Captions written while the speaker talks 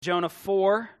Jonah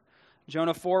 4.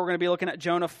 Jonah 4, we're going to be looking at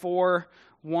Jonah 4,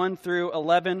 1 through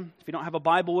 11. If you don't have a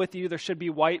Bible with you, there should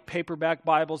be white paperback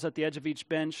Bibles at the edge of each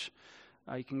bench.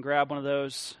 You can grab one of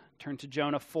those. Turn to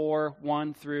Jonah 4,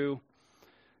 1 through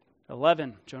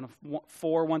 11. Jonah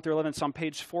 4, 1 through 11. It's on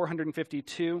page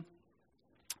 452.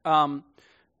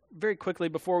 Very quickly,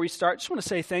 before we start, just want to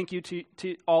say thank you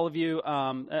to all of you.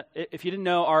 If you didn't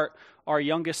know, our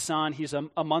youngest son, he's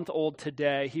a month old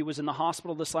today. He was in the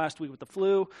hospital this last week with the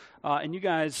flu, and you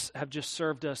guys have just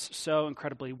served us so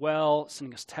incredibly well,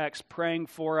 sending us texts, praying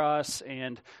for us,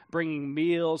 and bringing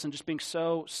meals, and just being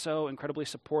so incredibly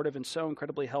supportive and so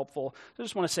incredibly helpful. So I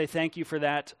just want to say thank you for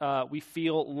that. We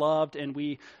feel loved, and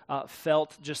we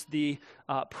felt just the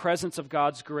presence of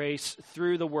God's grace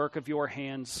through the work of your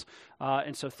hands.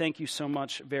 And so thank you so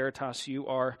much, Veritas. You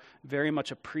are very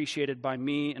much appreciated by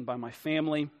me and by my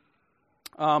family.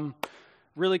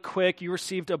 Really quick, you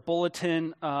received a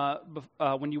bulletin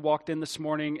when you walked in this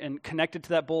morning, and connected to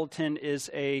that bulletin is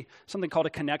something called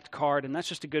a Connect card, and that's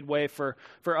just a good way for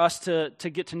us to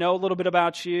get to know a little bit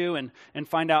about you and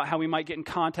find out how we might get in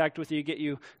contact with you, get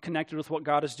you connected with what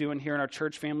God is doing here in our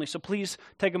church family. So please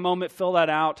take a moment, fill that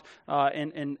out,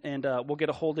 and we'll get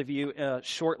a hold of you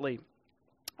shortly.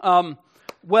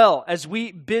 Well, as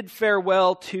we bid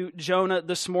farewell to Jonah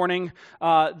this morning,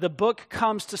 the book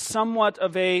comes to somewhat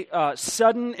of a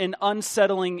sudden and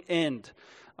unsettling end.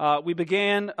 We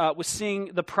began with seeing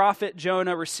the prophet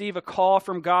Jonah receive a call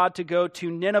from God to go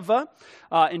to Nineveh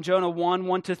in Jonah 1,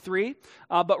 1-3.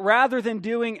 But rather than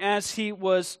doing as he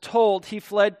was told, he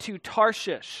fled to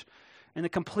Tarshish in the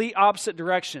complete opposite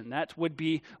direction. That would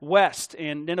be west,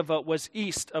 and Nineveh was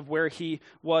east of where he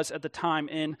was at the time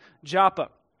in Joppa.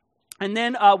 And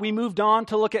then we moved on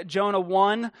to look at Jonah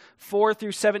 1, 4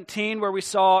 through 17, where we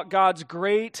saw God's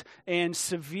great and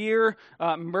severe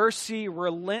mercy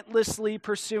relentlessly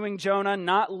pursuing Jonah,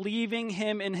 not leaving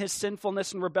him in his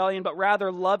sinfulness and rebellion, but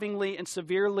rather lovingly and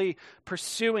severely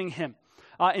pursuing him.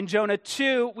 In Jonah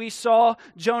 2, we saw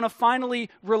Jonah finally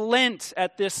relent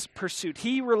at this pursuit.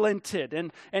 He relented,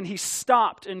 and he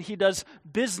stopped, and he does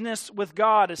business with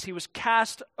God as he was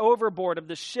cast overboard of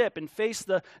the ship and faced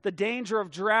the danger of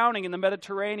drowning in the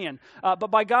Mediterranean. But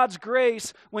by God's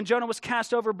grace, when Jonah was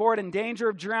cast overboard in danger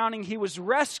of drowning, he was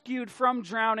rescued from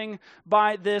drowning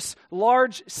by this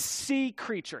large sea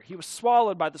creature. He was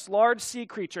swallowed by this large sea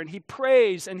creature, and he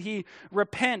prays and he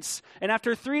repents. And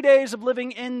after 3 days of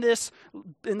living in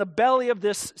the belly of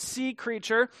this sea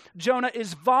creature, Jonah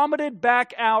is vomited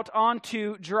back out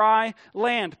onto dry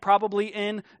land, probably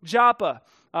in Joppa,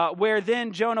 where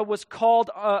then Jonah was called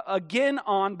again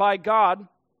on by God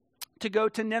to go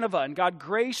to Nineveh, and God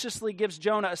graciously gives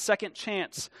Jonah a second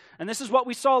chance. And this is what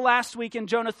we saw last week in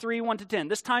Jonah 3, 1-10.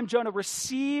 This time Jonah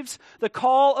receives the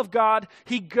call of God.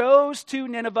 He goes to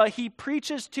Nineveh. He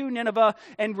preaches to Nineveh,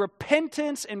 and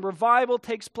repentance and revival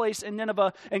takes place in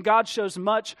Nineveh, and God shows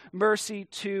much mercy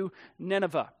to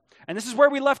Nineveh. And this is where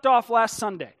we left off last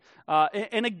Sunday.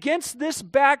 And against this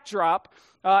backdrop,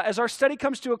 as our study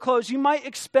comes to a close, you might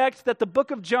expect that the book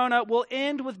of Jonah will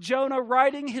end with Jonah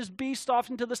riding his beast off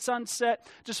into the sunset,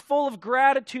 just full of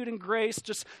gratitude and grace,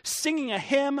 just singing a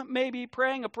hymn, maybe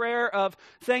praying a prayer of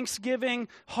thanksgiving,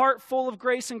 heart full of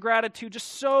grace and gratitude,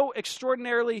 just so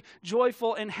extraordinarily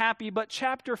joyful and happy. But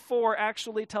chapter 4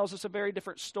 actually tells us a very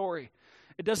different story.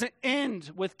 It doesn't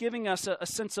end with giving us a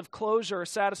sense of closure or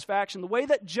satisfaction. The way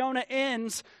that Jonah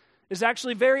ends is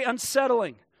actually very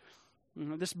unsettling.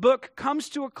 This book comes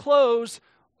to a close,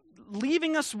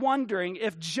 leaving us wondering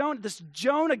if this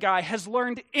Jonah guy has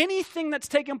learned anything that's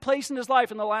taken place in his life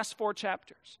in the last 4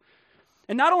 chapters.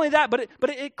 And not only that, but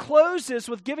it closes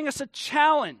with giving us a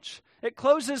challenge. It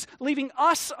closes leaving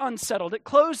us unsettled. It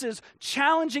closes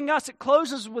challenging us. It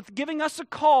closes with giving us a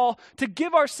call to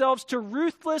give ourselves to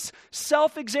ruthless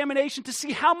self-examination to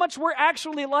see how much we're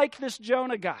actually like this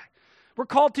Jonah guy. We're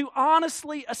called to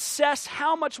honestly assess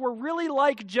how much we're really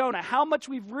like Jonah, how much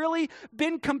we've really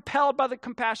been compelled by the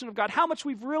compassion of God, how much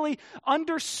we've really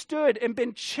understood and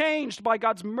been changed by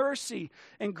God's mercy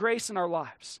and grace in our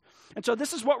lives. And so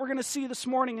this is what we're going to see this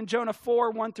morning in Jonah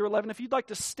 4, 1 through 11. If you'd like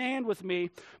to stand with me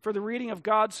for the reading of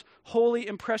God's holy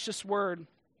and precious word,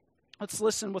 let's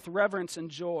listen with reverence and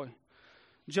joy.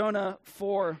 Jonah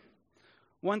 4,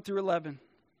 1 through 11.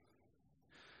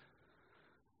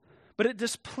 But it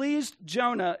displeased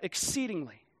Jonah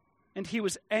exceedingly, and he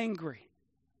was angry.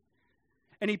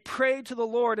 And he prayed to the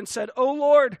Lord and said, "O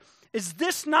Lord, is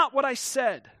this not what I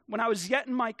said when I was yet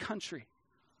in my country?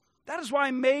 That is why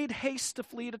I made haste to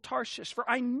flee to Tarshish, for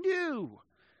I knew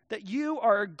that you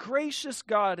are a gracious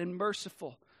God and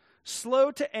merciful, slow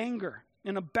to anger,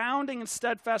 and abounding in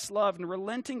steadfast love, and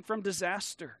relenting from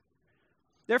disaster.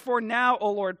 Therefore now,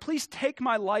 O Lord, please take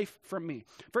my life from me,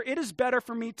 for it is better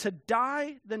for me to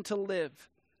die than to live."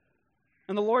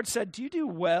 And the Lord said, "Do you do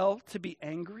well to be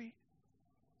angry?"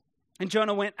 And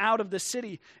Jonah went out of the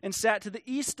city and sat to the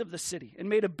east of the city and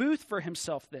made a booth for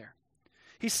himself there.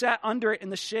 He sat under it in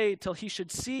the shade till he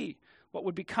should see what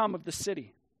would become of the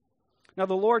city. Now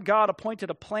the Lord God appointed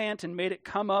a plant and made it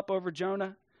come up over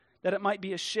Jonah, that it might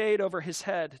be a shade over his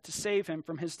head to save him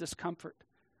from his discomfort.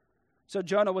 So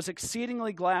Jonah was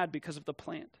exceedingly glad because of the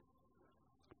plant.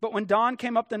 But when dawn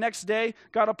came up the next day,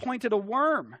 God appointed a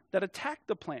worm that attacked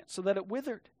the plant so that it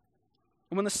withered.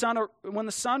 And when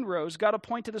the sun rose, God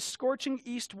appointed a scorching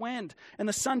east wind, and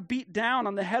the sun beat down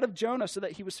on the head of Jonah so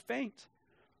that he was faint.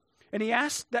 And he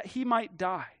asked that he might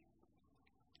die,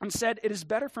 and said, "It is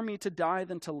better for me to die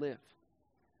than to live."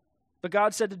 But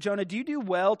God said to Jonah, "Do you do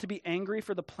well to be angry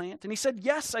for the plant?" And he said,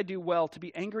 "Yes, I do well to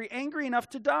be angry enough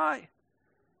to die."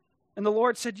 And the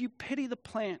Lord said, "You pity the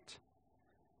plant,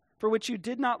 for which you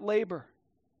did not labor,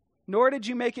 nor did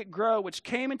you make it grow, which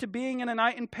came into being in a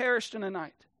night and perished in a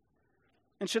night.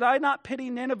 And should I not pity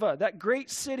Nineveh, that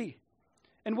great city,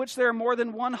 in which there are more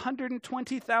than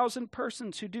 120,000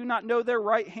 persons who do not know their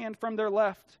right hand from their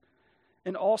left,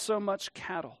 and also much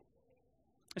cattle?"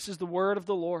 This is the word of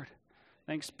the Lord.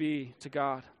 Thanks be to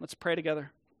God. Let's pray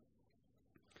together.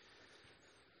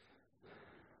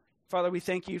 Father, we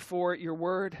thank you for your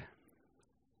word.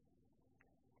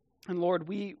 And Lord,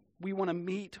 we want to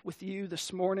meet with you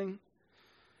this morning.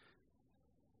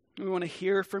 We want to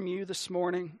hear from you this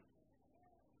morning.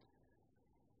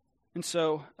 And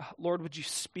so, Lord, would you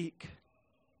speak?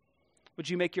 Would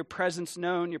you make your presence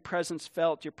known, your presence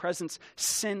felt, your presence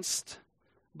sensed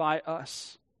by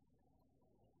us?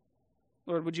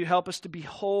 Lord, would you help us to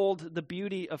behold the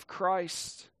beauty of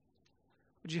Christ?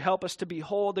 Would you help us to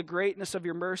behold the greatness of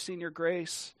your mercy and your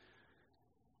grace?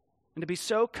 And to be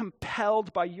so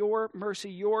compelled by your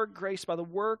mercy, your grace, by the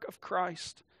work of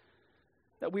Christ,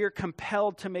 that we are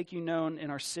compelled to make you known in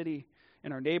our city,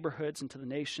 in our neighborhoods, and to the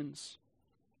nations.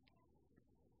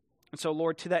 And so,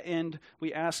 Lord, to that end,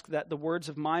 we ask that the words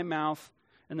of my mouth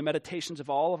and the meditations of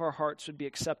all of our hearts would be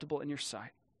acceptable in your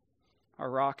sight, our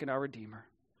rock and our Redeemer.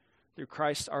 Through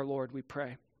Christ our Lord, we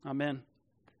pray. Amen.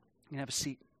 You can have a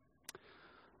seat.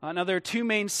 Now, there are two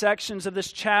main sections of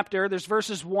this chapter. There's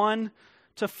verses 1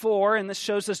 to 4, and this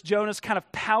shows us Jonah's kind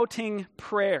of pouting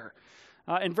prayer.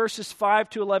 And verses 5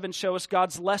 to 11 show us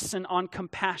God's lesson on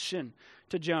compassion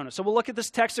to Jonah. So we'll look at this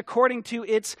text according to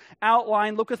its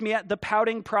outline. Look with me at the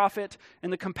pouting prophet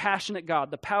and the compassionate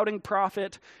God. The pouting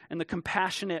prophet and the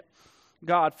compassionate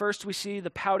God. First we see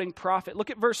the pouting prophet. Look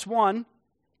at verse 1.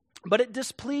 "But it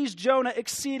displeased Jonah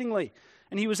exceedingly,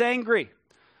 and he was angry."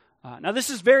 Now this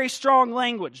is very strong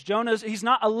language. He's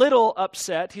not a little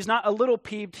upset. He's not a little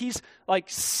peeved. He's like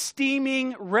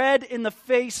steaming, red in the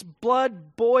face,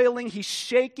 blood boiling. He's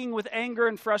shaking with anger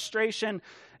and frustration.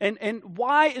 And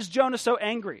why is Jonah so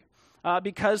angry?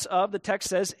 Because of, the text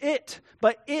says,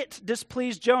 but it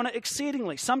displeased Jonah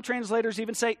exceedingly. Some translators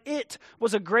even say it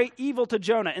was a great evil to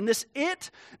Jonah. And this it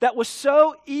that was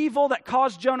so evil that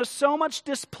caused Jonah so much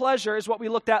displeasure is what we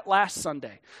looked at last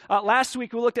Sunday. Last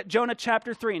week we looked at Jonah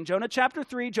chapter 3. In Jonah chapter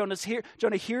 3,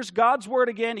 Jonah hears God's word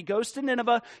again. He goes to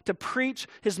Nineveh to preach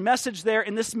his message there.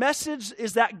 And this message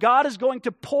is that God is going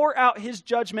to pour out his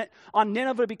judgment on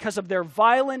Nineveh because of their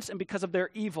violence and because of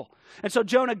their evil. And so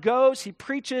Jonah goes, he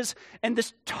preaches, and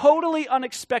this totally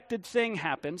unexpected thing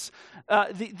happens.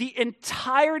 The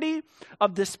entirety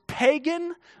of this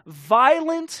pagan,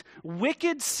 violent,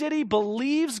 wicked city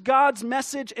believes God's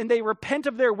message, and they repent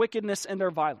of their wickedness and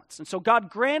their violence. And so God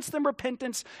grants them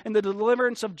repentance and the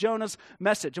deliverance of Jonah's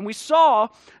message. And we saw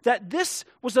that this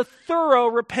was a thorough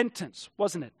repentance,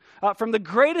 wasn't it? From the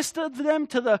greatest of them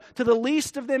to the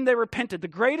least of them, they repented. The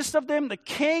greatest of them, the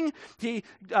king, he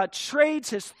trades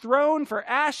his throne for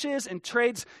ashes and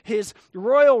trades his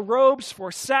royal robes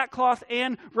for sackcloth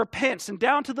and repents. And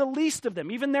down to the least of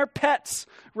them, even their pets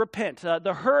repent.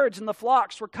 The herds and the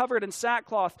flocks were covered in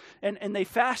sackcloth and they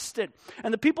fasted.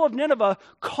 And the people of Nineveh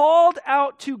called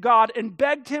out to God and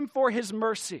begged him for his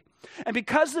mercy. And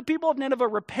because the people of Nineveh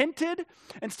repented,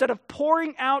 instead of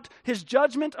pouring out his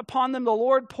judgment upon them, the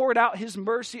Lord poured out his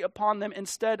mercy upon them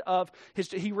instead of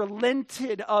he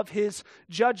relented of his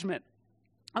judgment.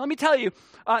 Now, let me tell you,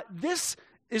 this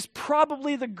is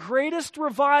probably the greatest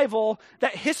revival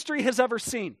that history has ever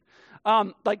seen.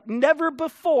 Like never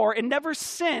before and never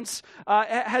since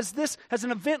has an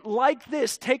event like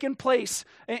this taken place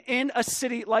in a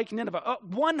city like Nineveh.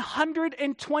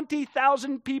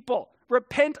 120,000 people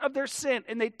repent of their sin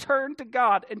and they turn to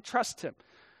God and trust him.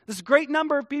 This great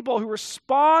number of people who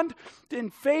respond in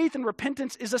faith and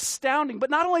repentance is astounding. But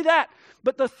not only that,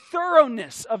 but the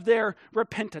thoroughness of their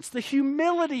repentance, the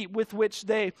humility with which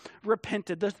they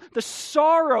repented, the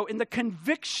sorrow and the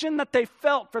conviction that they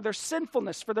felt for their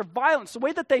sinfulness, for their violence, the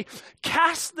way that they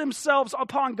cast themselves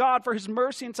upon God for his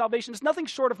mercy and salvation is nothing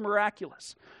short of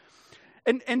miraculous.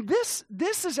 And this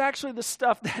is actually the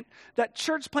stuff that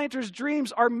church planters'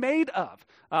 dreams are made of.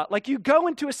 Like you go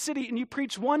into a city and you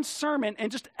preach one sermon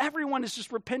and just everyone is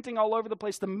just repenting all over the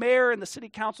place. The mayor and the city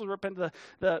council repent.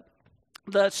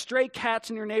 The stray cats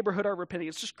in your neighborhood are repenting.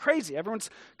 It's just crazy. Everyone's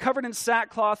covered in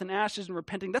sackcloth and ashes and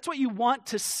repenting. That's what you want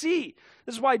to see.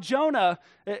 This is why Jonah,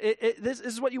 this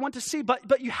is what you want to see.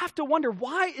 But you have to wonder,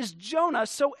 why is Jonah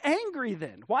so angry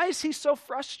then? Why is he so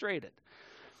frustrated?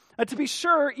 To be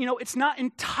sure, it's not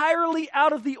entirely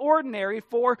out of the ordinary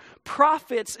for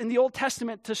prophets in the Old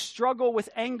Testament to struggle with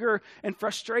anger and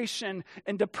frustration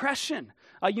and depression.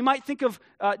 You might think of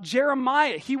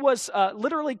Jeremiah. He was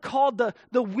literally called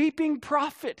the weeping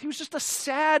prophet. He was just a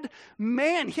sad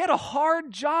man. He had a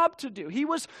hard job to do. He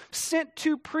was sent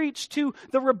to preach to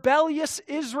the rebellious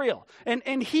Israel.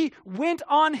 And he went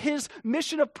on his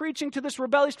mission of preaching to this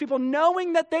rebellious people,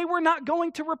 knowing that they were not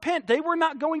going to repent. They were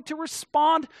not going to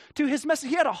respond to his message.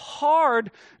 He had a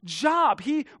hard job.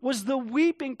 He was the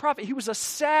weeping prophet. He was a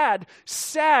sad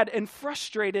and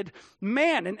frustrated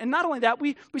man. And not only that,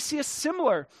 we see a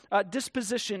similar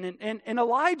disposition in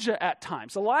Elijah at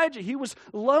times. Elijah, he was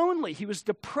lonely. He was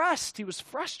depressed. He was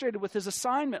frustrated with his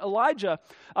assignment. Elijah,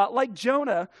 like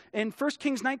Jonah, in 1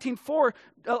 Kings 19:4,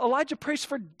 Elijah prays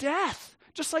for death,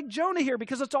 just like Jonah here,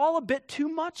 because it's all a bit too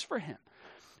much for him.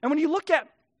 And when you look at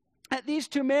these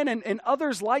two men and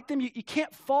others like them, you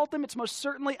can't fault them. It's most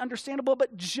certainly understandable.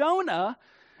 But Jonah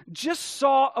just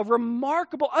saw a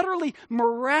remarkable, utterly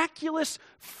miraculous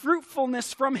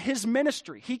fruitfulness from his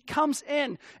ministry. He comes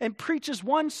in and preaches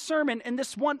one sermon, and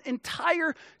this one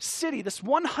entire city, this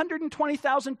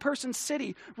 120,000 person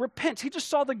city, repents. He just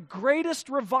saw the greatest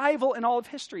revival in all of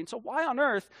history. And so why on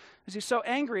earth is he so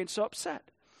angry and so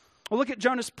upset? Well, look at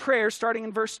Jonah's prayer starting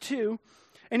in verse 2.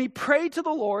 And he prayed to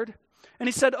the Lord, and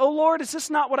he said, "O Lord, is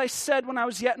this not what I said when I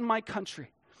was yet in my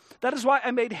country? That is why I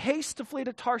made haste to flee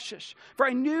to Tarshish, for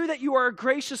I knew that you are a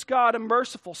gracious God and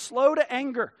merciful, slow to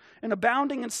anger, and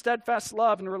abounding in steadfast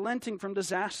love, and relenting from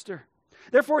disaster.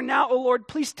 Therefore now, O Lord,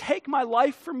 please take my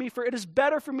life from me, for it is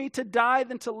better for me to die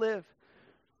than to live."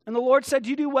 And the Lord said,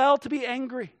 "You do well to be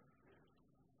angry."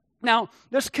 Now,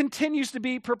 this continues to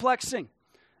be perplexing,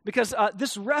 because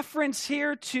this reference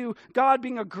here to God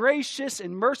being a gracious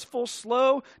and merciful,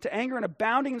 slow to anger and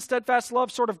abounding in steadfast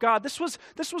love sort of God, this was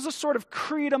a sort of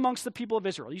creed amongst the people of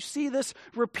Israel. You see this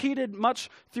repeated much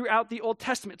throughout the Old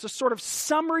Testament. It's a sort of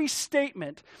summary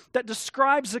statement that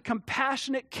describes the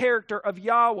compassionate character of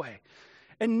Yahweh.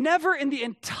 And never in the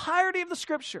entirety of the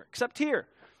Scripture, except here,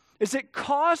 is it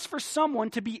cause for someone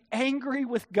to be angry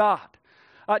with God.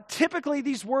 Typically,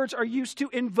 these words are used to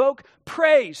invoke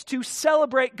praise, to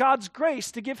celebrate God's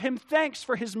grace, to give him thanks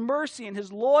for his mercy and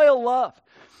his loyal love.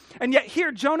 And yet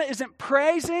here, Jonah isn't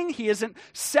praising, he isn't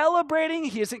celebrating,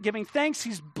 he isn't giving thanks,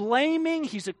 he's blaming,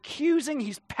 he's accusing,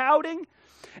 he's pouting.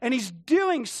 And he's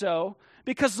doing so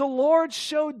because the Lord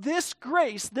showed this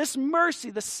grace, this mercy,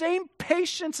 the same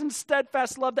patience and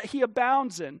steadfast love that he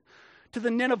abounds in to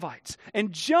the Ninevites.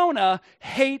 And Jonah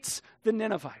hates the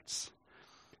Ninevites.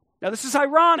 Now, this is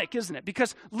ironic, isn't it?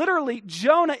 Because literally,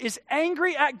 Jonah is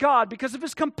angry at God because of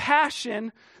his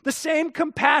compassion, the same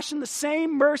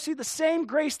mercy, the same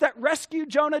grace that rescued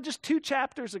Jonah just 2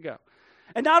 chapters ago.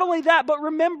 And not only that, but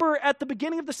remember at the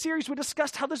beginning of the series, we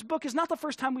discussed how this book is not the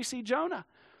first time we see Jonah.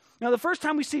 Now, the first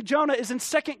time we see Jonah is in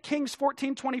 2 Kings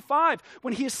 14:25,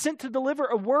 when he is sent to deliver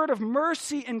a word of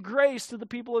mercy and grace to the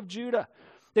people of Judah.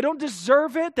 They don't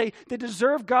deserve it. They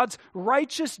deserve God's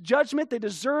righteous judgment. They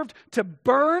deserved to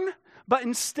burn, but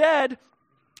instead,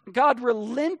 God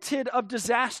relented of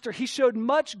disaster. He showed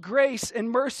much grace and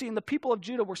mercy, and the people of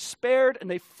Judah were spared, and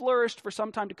they flourished for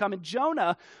some time to come. And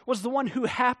Jonah was the one who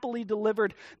happily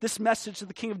delivered this message to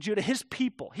the king of Judah, his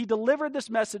people. He delivered this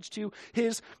message to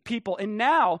his people. And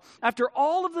now, after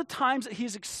all of the times that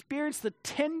he's experienced the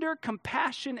tender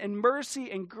compassion and mercy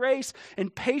and grace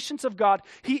and patience of God,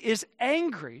 he is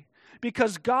angry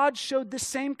because God showed the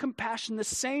same compassion, the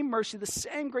same mercy, the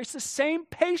same grace, the same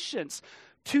patience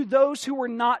to those who were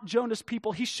not Jonah's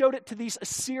people. He showed it to these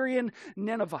Assyrian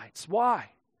Ninevites.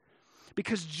 Why?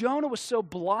 Because Jonah was so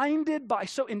blinded by,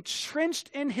 so entrenched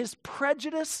in his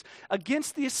prejudice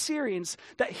against the Assyrians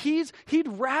that he'd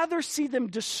rather see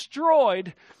them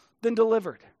destroyed than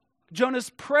delivered. Jonah's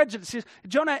prejudice.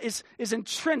 Jonah is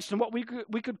entrenched in what we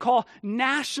could call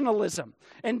nationalism.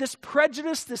 And this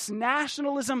prejudice, this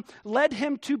nationalism, led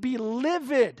him to be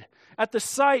livid at the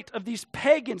sight of these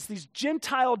pagans, these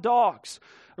Gentile dogs,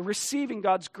 receiving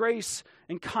God's grace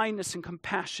and kindness and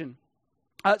compassion.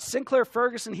 Sinclair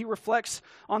Ferguson, he reflects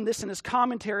on this in his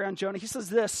commentary on Jonah. He says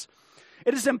this: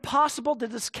 "It is impossible to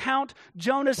discount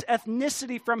Jonah's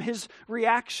ethnicity from his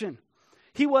reaction.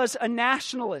 He was a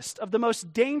nationalist of the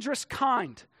most dangerous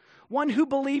kind, one who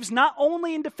believes not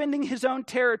only in defending his own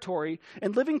territory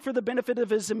and living for the benefit of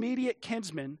his immediate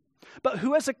kinsmen, but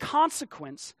who as a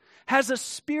consequence has a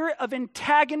spirit of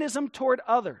antagonism toward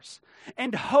others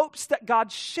and hopes that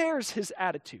God shares his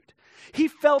attitude. He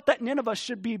felt that none of us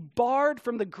should be barred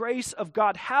from the grace of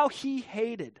God." How he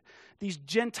hated these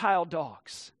Gentile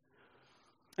dogs.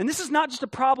 And this is not just a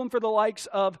problem for the likes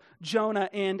of Jonah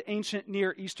and ancient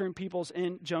Near Eastern peoples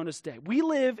in Jonah's day. We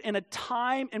live in a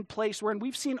time and place wherein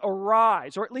we've seen a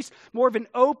rise, or at least more of an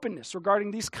openness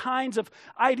regarding these kinds of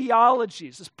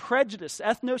ideologies, this prejudice,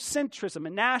 ethnocentrism,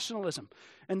 and nationalism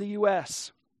in the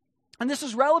U.S. And this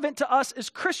is relevant to us as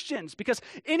Christians because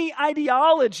any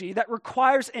ideology that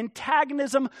requires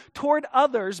antagonism toward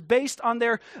others based on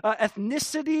their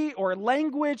ethnicity or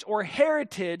language or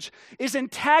heritage is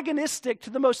antagonistic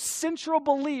to the most central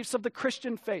beliefs of the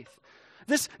Christian faith.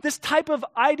 This type of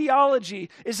ideology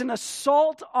is an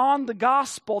assault on the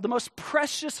gospel, the most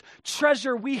precious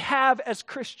treasure we have as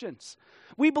Christians.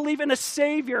 We believe in a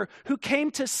Savior who came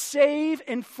to save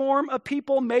and form a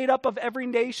people made up of every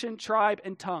nation, tribe,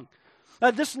 and tongue.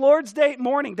 This Lord's Day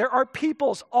morning, there are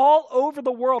peoples all over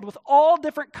the world with all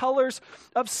different colors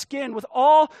of skin, with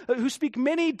all who speak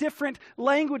many different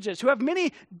languages, who have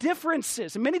many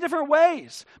differences in many different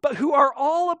ways, but who are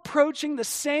all approaching the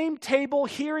same table,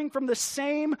 hearing from the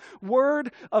same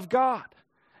word of God.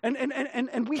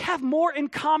 And we have more in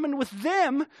common with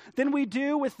them than we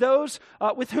do with those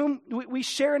with whom we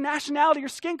share a nationality or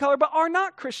skin color, but are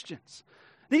not Christians.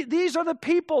 These are the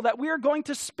people that we are going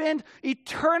to spend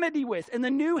eternity with in the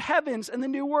new heavens and the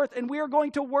new earth, and we are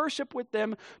going to worship with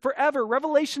them forever.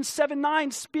 Revelation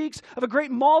 7:9 speaks of a great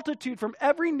multitude from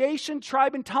every nation,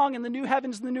 tribe, and tongue in the new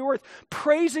heavens and the new earth,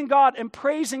 praising God and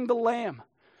praising the Lamb.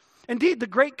 Indeed, the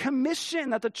great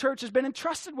commission that the church has been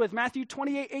entrusted with, Matthew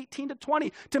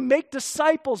 28:18-20, to make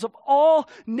disciples of all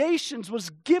nations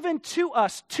was given to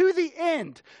us to the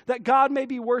end that God may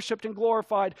be worshiped and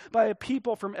glorified by a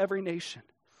people from every nation.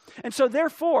 And so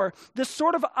therefore, this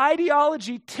sort of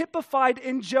ideology typified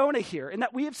in Jonah here, and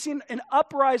that we have seen an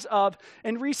uprise of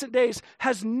in recent days,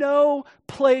 has no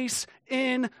place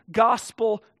in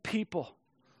gospel people.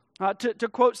 To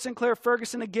quote Sinclair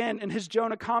Ferguson again in his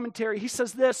Jonah commentary, he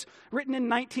says this, written in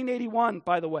 1981,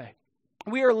 by the way: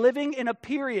 "We are living in a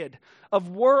period of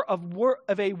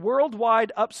a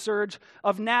worldwide upsurge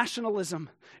of nationalism.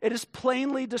 It is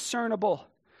plainly discernible.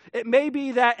 It may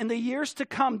be that in the years to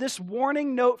come, this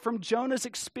warning note from Jonah's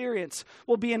experience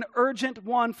will be an urgent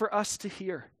one for us to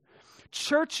hear.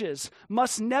 Churches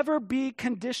must never be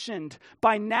conditioned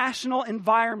by national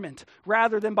environment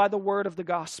rather than by the word of the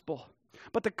gospel.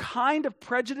 But the kind of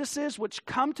prejudices which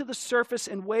come to the surface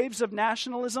in waves of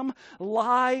nationalism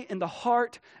lie in the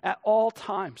heart at all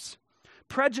times.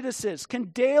 Prejudices can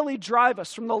daily drive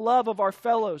us from the love of our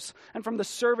fellows and from the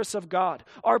service of God.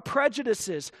 Our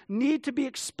prejudices need to be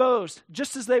exposed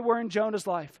just as they were in Jonah's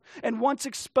life. And once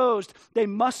exposed, they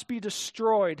must be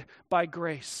destroyed by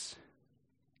grace."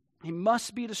 He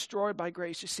must be destroyed by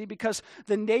grace, you see, because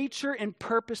the nature and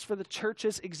purpose for the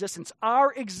church's existence,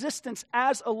 our existence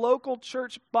as a local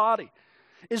church body,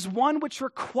 is one which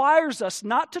requires us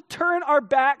not to turn our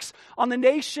backs on the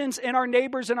nations and our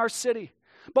neighbors in our city,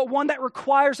 but one that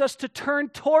requires us to turn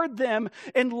toward them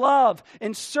in love,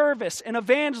 in service, in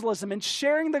evangelism, in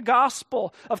sharing the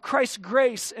gospel of Christ's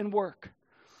grace and work.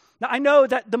 Now, I know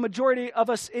that the majority of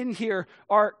us in here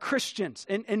are Christians,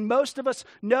 and most of us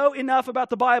know enough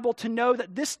about the Bible to know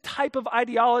that this type of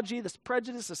ideology, this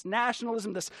prejudice, this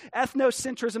nationalism, this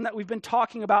ethnocentrism that we've been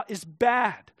talking about is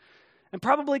bad. And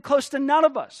probably close to none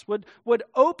of us would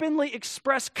openly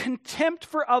express contempt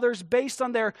for others based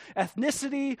on their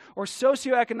ethnicity or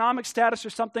socioeconomic status or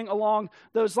something along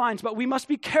those lines. But we must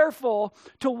be careful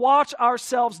to watch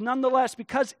ourselves nonetheless,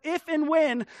 because if and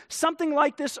when something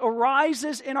like this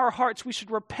arises in our hearts, we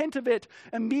should repent of it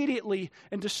immediately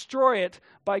and destroy it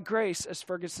by grace, as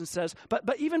Ferguson says.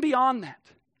 But even beyond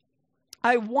that,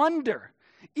 I wonder,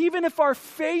 even if our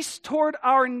face toward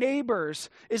our neighbors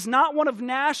is not one of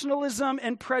nationalism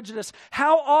and prejudice,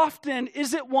 how often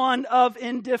is it one of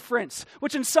indifference,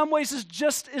 which in some ways is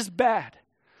just as bad?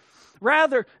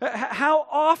 Rather, how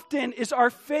often is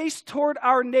our face toward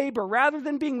our neighbor, rather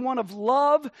than being one of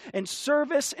love and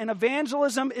service and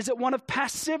evangelism, is it one of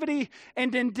passivity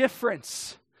and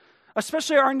indifference?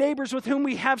 Especially our neighbors with whom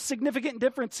we have significant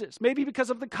differences, maybe because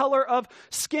of the color of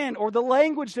skin or the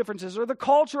language differences or the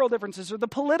cultural differences or the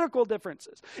political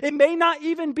differences. It may not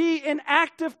even be an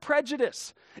active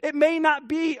prejudice. It may not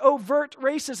be overt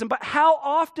racism, but how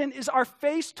often is our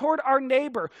face toward our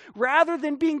neighbor, rather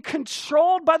than being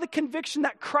controlled by the conviction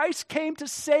that Christ came to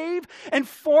save and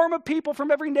form a people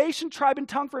from every nation, tribe, and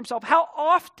tongue for himself? How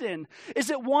often is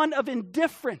it one of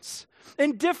indifference?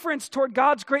 Indifference toward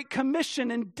God's great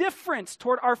commission, indifference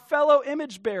toward our fellow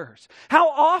image bearers. How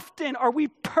often are we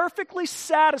perfectly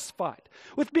satisfied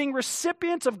with being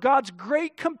recipients of God's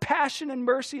great compassion and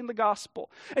mercy in the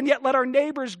gospel, and yet let our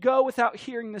neighbors go without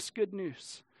hearing this good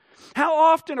news? How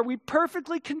often are we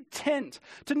perfectly content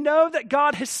to know that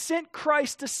God has sent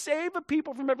Christ to save a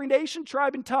people from every nation,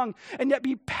 tribe, and tongue, and yet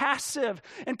be passive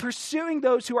in pursuing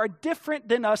those who are different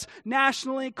than us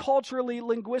nationally, culturally,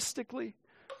 linguistically?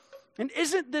 And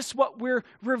isn't this what we're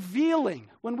revealing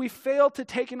when we fail to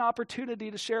take an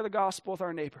opportunity to share the gospel with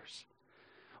our neighbors?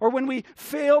 Or when we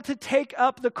fail to take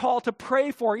up the call to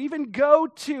pray for, even go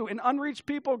to an unreached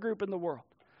people group in the world?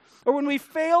 Or when we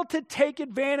fail to take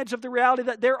advantage of the reality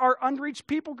that there are unreached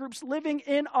people groups living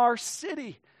in our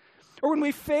city? Or when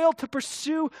we fail to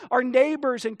pursue our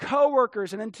neighbors and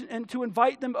coworkers and to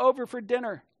invite them over for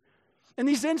dinner? In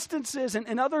these instances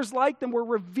and others like them, we're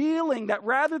revealing that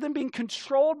rather than being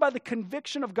controlled by the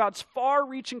conviction of God's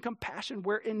far-reaching compassion,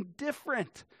 we're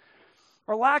indifferent.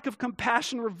 Our lack of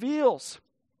compassion reveals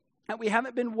that we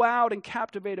haven't been wowed and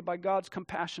captivated by God's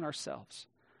compassion ourselves.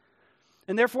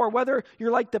 And therefore, whether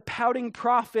you're like the pouting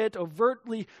prophet,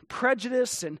 overtly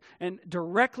prejudiced and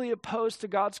directly opposed to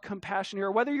God's compassion here,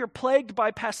 or whether you're plagued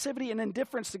by passivity and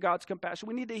indifference to God's compassion,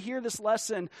 we need to hear this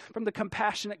lesson from the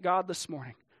compassionate God this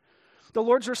morning. The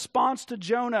Lord's response to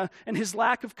Jonah and his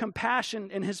lack of compassion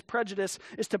and his prejudice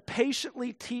is to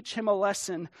patiently teach him a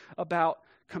lesson about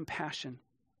compassion.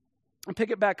 And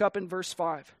pick it back up in verse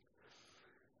 5.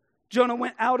 Jonah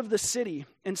went out of the city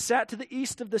and sat to the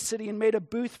east of the city and made a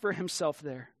booth for himself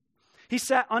there. He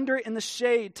sat under it in the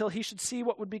shade till he should see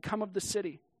what would become of the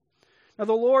city. Now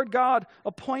the Lord God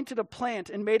appointed a plant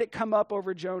and made it come up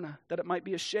over Jonah, that it might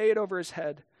be a shade over his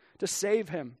head, to save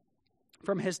him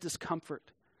from his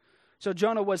discomfort. So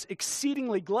Jonah was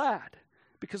exceedingly glad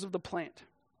because of the plant.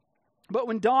 But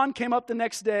when dawn came up the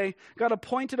next day, God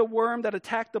appointed a worm that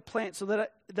attacked the plant so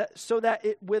that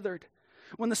it withered.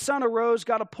 When the sun arose,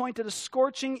 God appointed a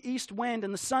scorching east wind,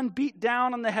 and the sun beat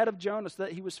down on the head of Jonah so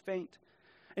that he was faint.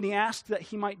 And he asked that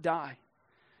he might die,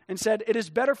 and said, "It is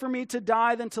better for me to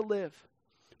die than to live."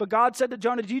 But God said to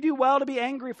Jonah, "Do you do well to be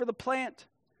angry for the plant?"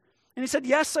 And he said,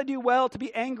 "Yes, I do well to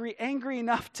be angry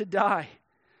enough to die."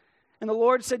 And the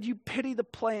Lord said, "You pity the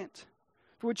plant,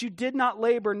 for which you did not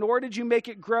labor, nor did you make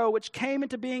it grow, which came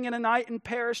into being in a night and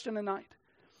perished in a night.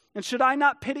 And should I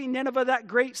not pity Nineveh, that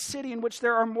great city in which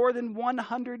there are more than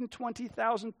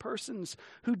 120,000 persons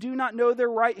who do not know their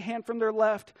right hand from their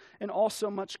left, and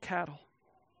also much cattle?"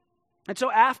 And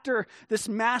so after this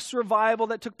mass revival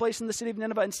that took place in the city of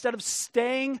Nineveh, instead of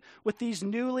staying with these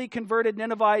newly converted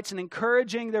Ninevites and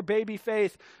encouraging their baby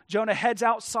faith, Jonah heads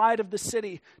outside of the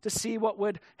city to see what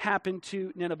would happen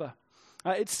to Nineveh.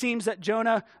 It seems that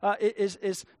Jonah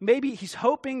is maybe he's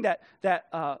hoping that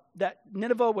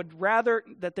Nineveh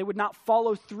that they would not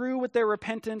follow through with their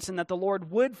repentance, and that the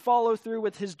Lord would follow through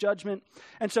with his judgment.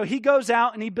 And so he goes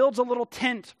out and he builds a little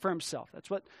tent for himself. That's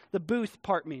what the booth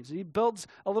part means. He builds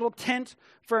a little tent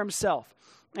for himself.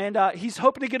 And he's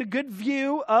hoping to get a good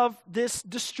view of this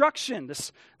destruction,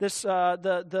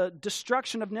 the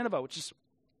destruction of Nineveh, which is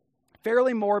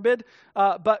fairly morbid,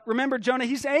 but remember Jonah,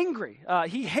 he's angry.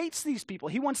 He hates these people.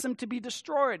 He wants them to be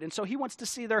destroyed, and so he wants to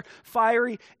see their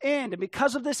fiery end. And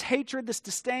because of this hatred, this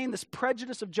disdain, this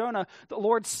prejudice of Jonah, the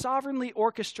Lord sovereignly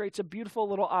orchestrates a beautiful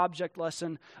little object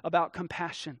lesson about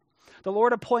compassion. The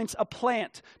Lord appoints a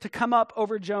plant to come up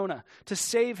over Jonah to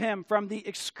save him from the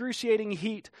excruciating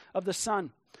heat of the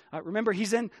sun. Remember,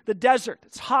 he's in the desert.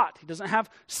 It's hot. He doesn't have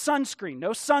sunscreen,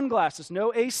 no sunglasses,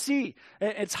 no AC.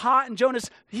 It's hot, and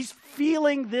he's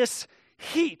feeling this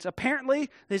heat. Apparently,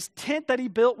 his tent that he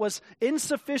built was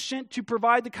insufficient to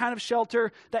provide the kind of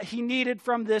shelter that he needed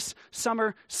from this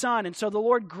summer sun. And so the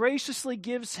Lord graciously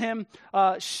gives him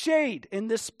shade in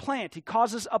this plant. He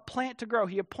causes a plant to grow.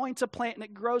 He appoints a plant, and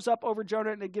it grows up over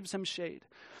Jonah, and it gives him shade.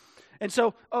 And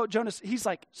so, Jonah, he's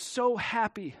like so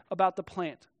happy about the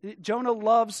plant. Jonah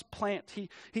loves plant.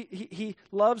 He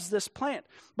loves this plant.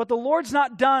 But the Lord's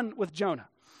not done with Jonah.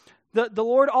 The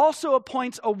Lord also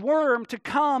appoints a worm to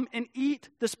come and eat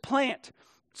this plant.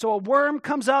 So a worm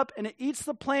comes up and it eats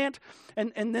the plant,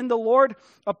 and then the Lord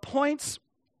appoints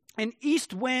an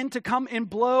east wind to come and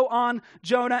blow on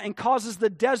Jonah and causes the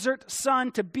desert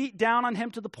sun to beat down on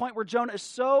him to the point where Jonah is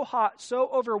so hot, so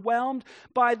overwhelmed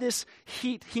by this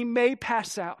heat, he may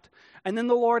pass out. And then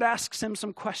the Lord asks him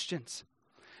some questions.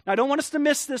 Now, I don't want us to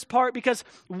miss this part, because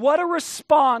what a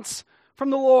response from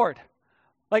the Lord.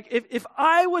 Like, if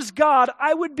I was God,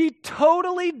 I would be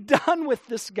totally done with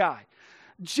this guy.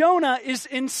 Jonah is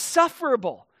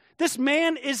insufferable. This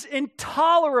man is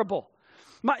intolerable.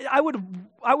 I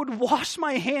would wash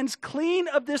my hands clean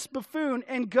of this buffoon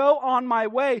and go on my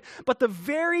way. But the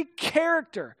very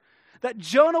character that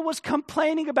Jonah was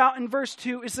complaining about in verse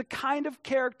 2 is the kind of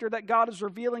character that God is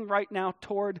revealing right now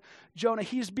toward Jonah.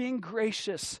 He's being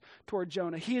gracious toward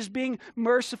Jonah. He is being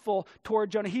merciful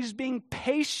toward Jonah. He's being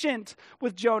patient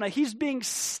with Jonah. He's being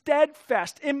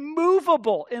steadfast,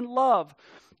 immovable in love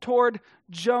toward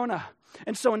Jonah.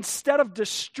 And so instead of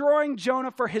destroying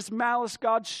Jonah for his malice,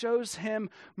 God shows him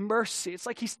mercy. It's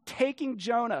like he's taking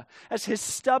Jonah as his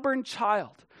stubborn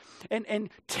child and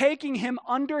taking him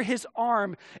under his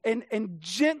arm and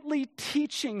gently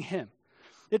teaching him.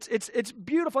 It's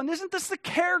beautiful. And isn't this the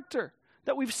character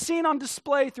that we've seen on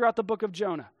display throughout the book of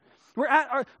Jonah?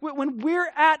 When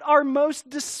we're at our most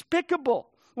despicable,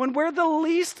 when we're the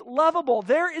least lovable,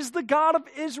 there is the God of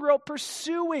Israel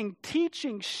pursuing,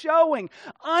 teaching, showing,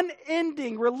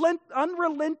 unending,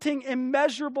 unrelenting,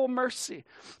 immeasurable mercy.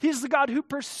 He is the God who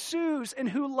pursues and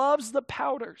who loves the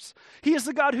pouters. He is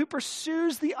the God who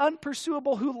pursues the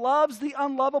unpursuable, who loves the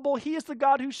unlovable. He is the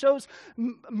God who shows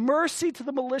mercy to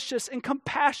the malicious and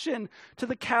compassion to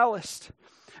the calloused.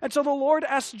 And so the Lord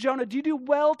asks Jonah, do you do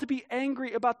well to be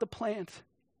angry about the plant?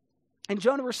 And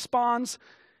Jonah responds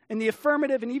in the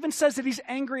affirmative, and even says that he's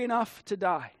angry enough to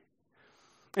die.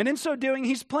 And in so doing,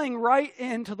 he's playing right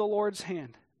into the Lord's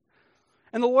hand.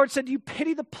 And the Lord said, you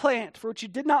pity the plant for which you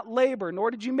did not labor, nor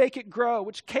did you make it grow,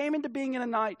 which came into being in a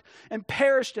night and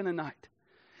perished in a night.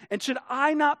 And should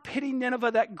I not pity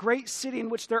Nineveh, that great city in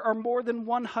which there are more than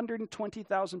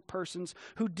 120,000 persons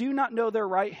who do not know their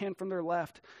right hand from their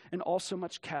left, and also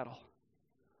much cattle?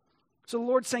 So the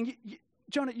Lord's saying,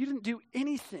 Jonah, you didn't do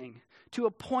anything to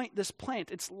appoint this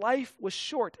plant. Its life was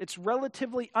short. It's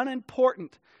relatively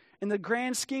unimportant in the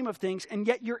grand scheme of things, and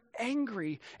yet you're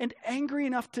angry, and angry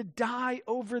enough to die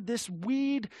over this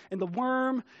weed and the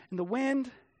worm and the wind.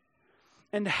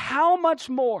 And how much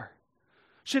more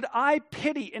should I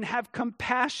pity and have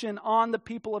compassion on the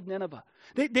people of Nineveh?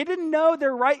 They didn't know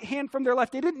their right hand from their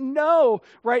left. They didn't know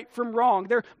right from wrong.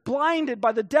 They're blinded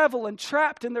by the devil and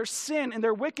trapped in their sin and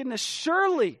their wickedness.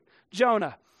 Surely,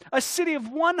 Jonah, a city of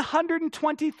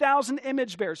 120,000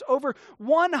 image bearers, over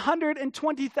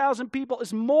 120,000 people,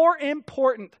 is more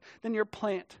important than your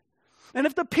plant. And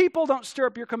if the people don't stir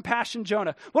up your compassion,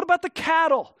 Jonah, what about the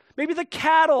cattle? Maybe the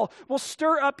cattle will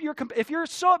stir up your compassion. If you're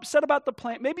so upset about the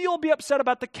plant, maybe you'll be upset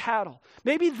about the cattle.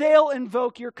 Maybe they'll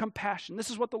invoke your compassion. This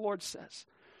is what the Lord says.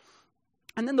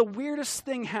 And then the weirdest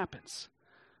thing happens.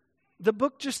 The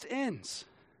book just ends.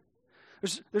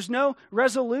 There's no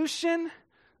resolution.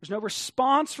 There's no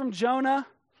response from Jonah.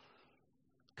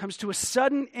 It comes to a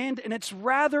sudden end, and it's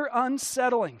rather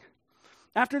unsettling.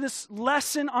 After this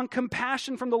lesson on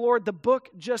compassion from the Lord, the book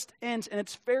just ends, and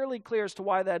it's fairly clear as to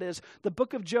why that is. The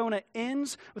book of Jonah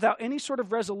ends without any sort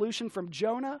of resolution from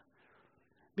Jonah,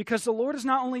 because the Lord is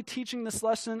not only teaching this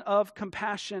lesson of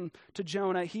compassion to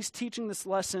Jonah, he's teaching this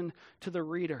lesson to the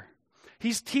reader.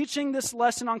 He's teaching this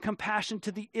lesson on compassion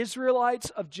to the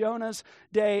Israelites of Jonah's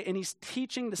day, and he's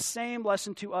teaching the same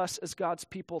lesson to us as God's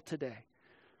people today.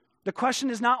 The question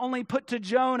is not only put to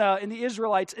Jonah and the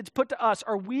Israelites, it's put to us.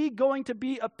 Are we going to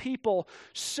be a people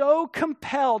so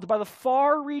compelled by the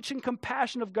far-reaching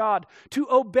compassion of God to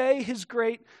obey his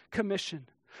great commission?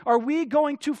 Are we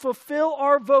going to fulfill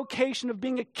our vocation of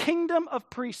being a kingdom of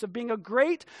priests, of being a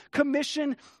great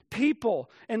commission people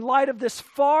in light of this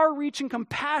far-reaching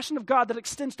compassion of God that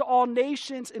extends to all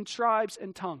nations and tribes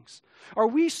and tongues? Are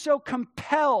we so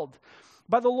compelled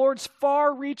by the Lord's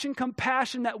far-reaching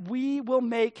compassion that we will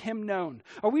make him known?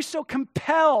 Are we so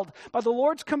compelled by the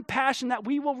Lord's compassion that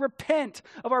we will repent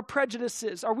of our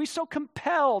prejudices? Are we so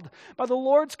compelled by the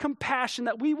Lord's compassion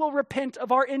that we will repent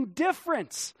of our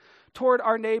indifference toward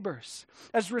our neighbors,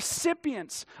 as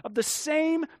recipients of the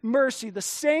same mercy, the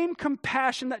same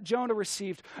compassion that Jonah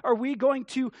received? Are we going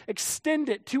to extend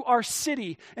it to our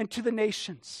city and to the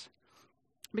nations?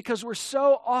 Because we're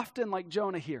so often like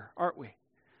Jonah here, aren't we?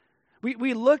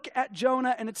 We look at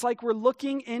Jonah and it's like we're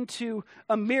looking into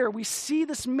a mirror. We see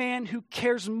this man who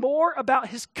cares more about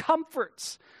his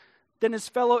comforts than his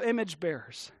fellow image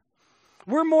bearers.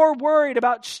 We're more worried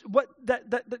about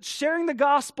that sharing the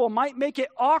gospel might make it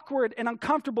awkward and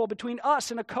uncomfortable between us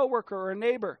and a coworker or a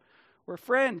neighbor or a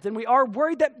friend than we are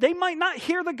worried that they might not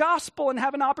hear the gospel and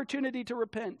have an opportunity to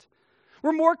repent.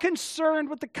 We're more concerned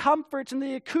with the comforts and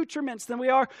the accoutrements than we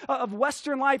are of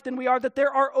Western life than we are that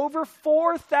there are over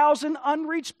 4,000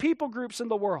 unreached people groups in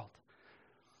the world.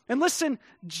 And listen,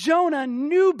 Jonah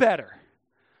knew better.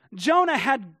 Jonah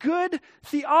had good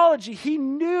theology. He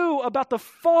knew about the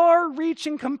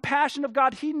far-reaching compassion of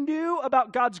God. He knew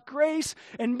about God's grace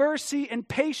and mercy and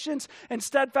patience and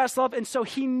steadfast love. And so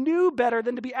he knew better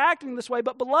than to be acting this way.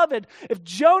 But beloved, if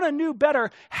Jonah knew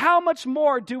better, how much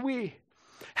more do we?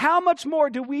 How much more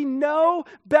do we know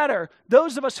better,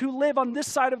 those of us who live on this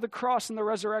side of the cross and the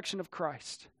resurrection of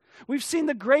Christ? We've seen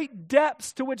the great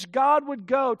depths to which God would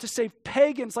go to save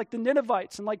pagans like the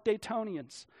Ninevites and like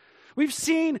Daytonians. We've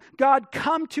seen God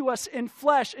come to us in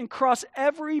flesh and cross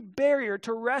every barrier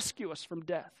to rescue us from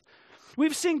death.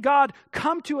 We've seen God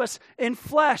come to us in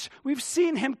flesh. We've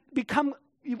seen him become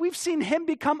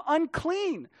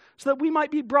unclean so that we might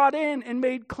be brought in and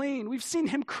made clean. We've seen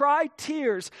him cry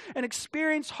tears and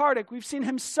experience heartache. We've seen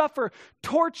him suffer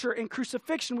torture and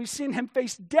crucifixion. We've seen him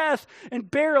face death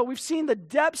and burial. We've seen the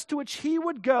depths to which he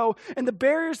would go and the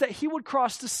barriers that he would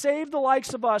cross to save the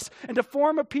likes of us and to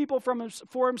form a people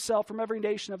for himself from every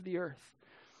nation of the earth.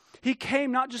 He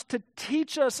came not just to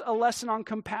teach us a lesson on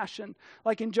compassion,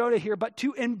 like in Jonah here, but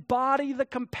to embody the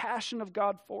compassion of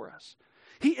God for us.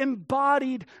 He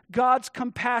embodied God's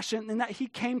compassion in that he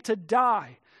came to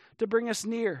die, to bring us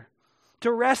near,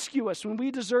 to rescue us when we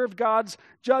deserved God's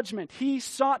judgment. He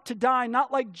sought to die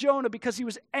not like Jonah because he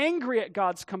was angry at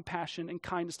God's compassion and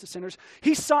kindness to sinners.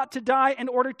 He sought to die in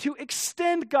order to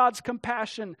extend God's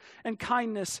compassion and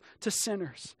kindness to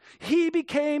sinners. He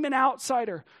became an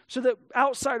outsider so that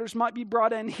outsiders might be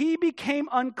brought in. He became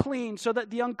unclean so that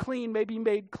the unclean may be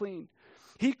made clean.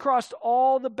 He crossed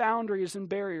all the boundaries and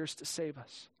barriers to save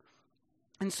us.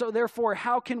 And so therefore,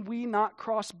 how can we not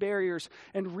cross barriers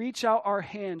and reach out our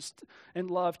hands in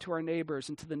love to our neighbors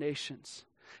and to the nations?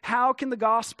 How can the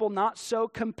gospel not so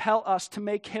compel us to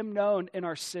make him known in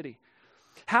our city?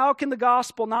 How can the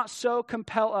gospel not so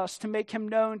compel us to make him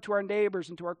known to our neighbors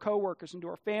and to our coworkers and to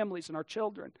our families and our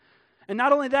children? And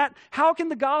not only that, how can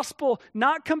the gospel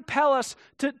not compel us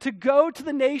to go to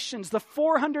the nations, the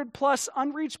 400 plus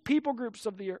unreached people groups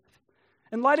of the earth?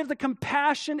 In light of the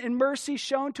compassion and mercy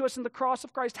shown to us in the cross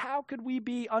of Christ, how could we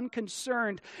be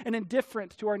unconcerned and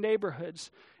indifferent to our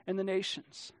neighborhoods and the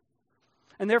nations?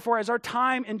 And therefore, as our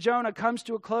time in Jonah comes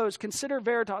to a close, consider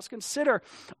Veritas, consider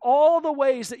all the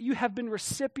ways that you have been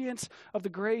recipients of the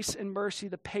grace and mercy,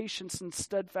 the patience and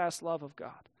steadfast love of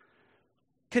God.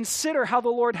 Consider how the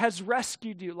Lord has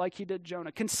rescued you like he did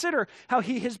Jonah. Consider how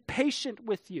he is patient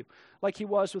with you like he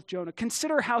was with Jonah.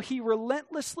 Consider how he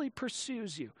relentlessly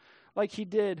pursues you like he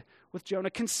did with Jonah.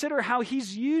 Consider how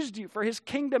he's used you for his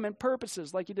kingdom and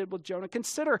purposes like he did with Jonah.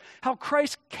 Consider how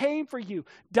Christ came for you,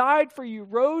 died for you,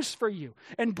 rose for you,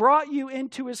 and brought you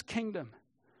into his kingdom.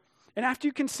 And after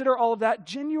you consider all of that,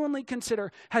 genuinely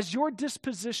consider, has your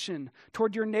disposition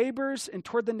toward your neighbors and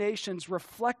toward the nations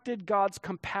reflected God's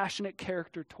compassionate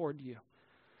character toward you?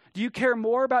 Do you care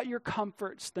more about your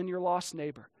comforts than your lost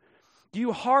neighbor? Do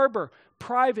you harbor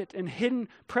private and hidden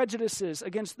prejudices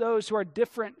against those who are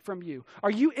different from you?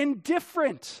 Are you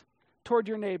indifferent toward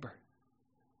your neighbor?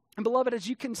 And beloved, as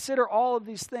you consider all of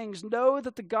these things, know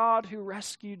that the God who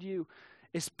rescued you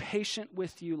is patient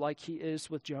with you like he is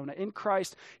with Jonah. In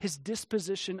Christ, his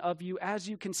disposition of you as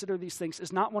you consider these things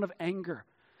is not one of anger.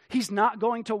 He's not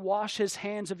going to wash his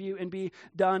hands of you and be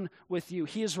done with you.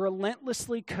 He is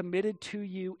relentlessly committed to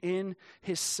you in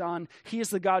his Son. He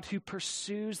is the God who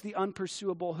pursues the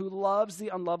unpursuable, who loves the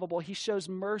unlovable. He shows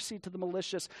mercy to the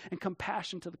malicious and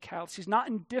compassion to the callous. He's not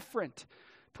indifferent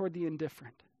toward the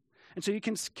indifferent. And so you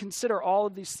can consider all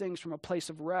of these things from a place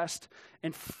of rest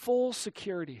and full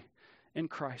security in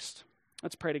Christ.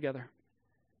 Let's pray together.